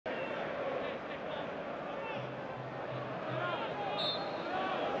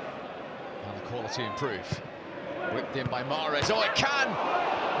quality improve. Whipped in by Mahrez. Oh, it can!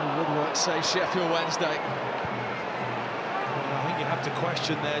 The woodwork says Sheffield Wednesday. Well, I think you have to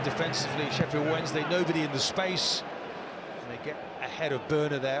question there defensively. Sheffield Wednesday, nobody in the space. And they get ahead of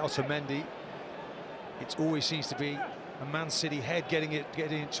Burner there, Otamendi. It always seems to be a Man City head getting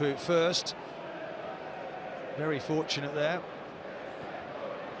into it first. Very fortunate there.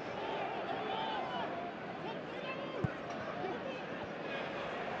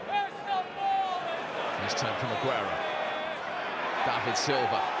 This time from Aguero. David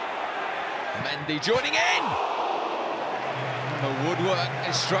Silva. Mendy joining in! And the woodwork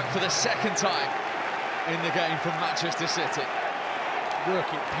is struck for the second time in the game from Manchester City.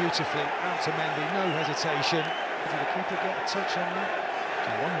 Working beautifully out to Mendy, no hesitation. Did the keeper get a touch on that? It's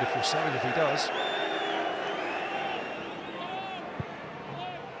a wonderful save if he does.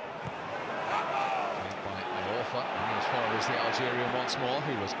 By Iorfa, and as far as the Algerian once more,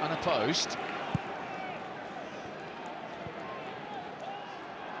 who was unopposed.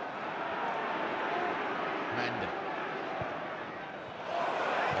 Mendy.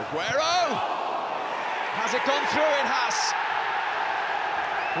 Aguero! Has it gone through? It has.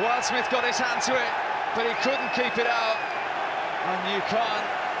 Wildsmith got his hand to it, but he couldn't keep it out. And you can't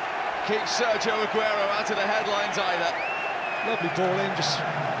keep Sergio Aguero out of the headlines either. Lovely ball in,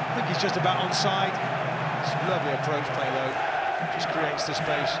 I think he's just about onside. It's a lovely approach play though. Just creates the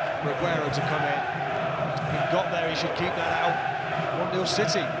space for Aguero to come in. He got there, he should keep that out. 1-0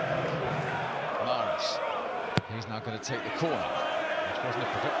 City. Mahrez. He's now going to take the corner, which wasn't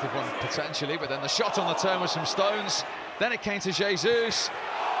a productive one potentially, but then the shot on the turn was from Stones. Then it came to Jesus.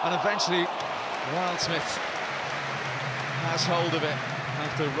 And eventually, Wildsmith has hold of it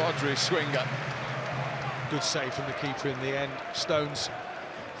after Rodri's swinger. Good save from the keeper in the end. Stones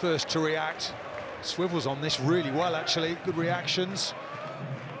first to react. Swivels on this really well, actually. Good reactions.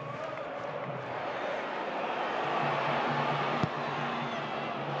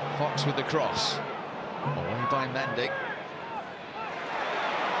 Fox with the cross. Away by Mendy.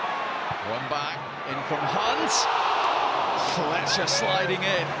 One back, in from Hunt. Fletcher sliding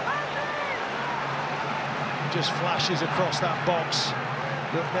in. Just flashes across that box.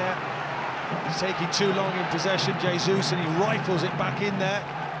 Look there. He's taking too long in possession, Jesus, and he rifles it back in there.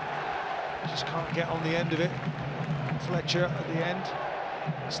 Just can't get on the end of it. Fletcher at the end.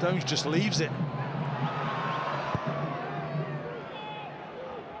 Stones just leaves it.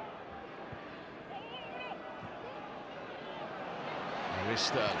 There is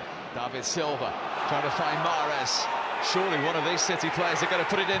Sterling. David Silva trying to find Mahrez. Surely one of these City players are going to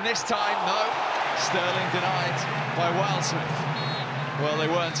put it in this time. No. Sterling denied by Wildsmith. Well, they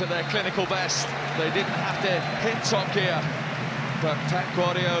weren't at their clinical best. They didn't have to hit top gear. But Pep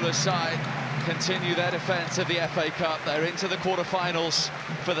Guardiola's side continue their defence of the FA Cup. They're into the quarter-finals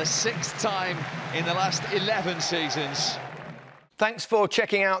for the 6th time in the last 11 seasons. Thanks for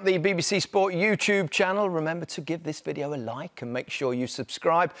checking out the BBC Sport YouTube channel. Remember to give this video a like and make sure you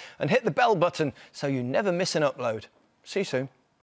subscribe and hit the bell button so you never miss an upload. See you soon.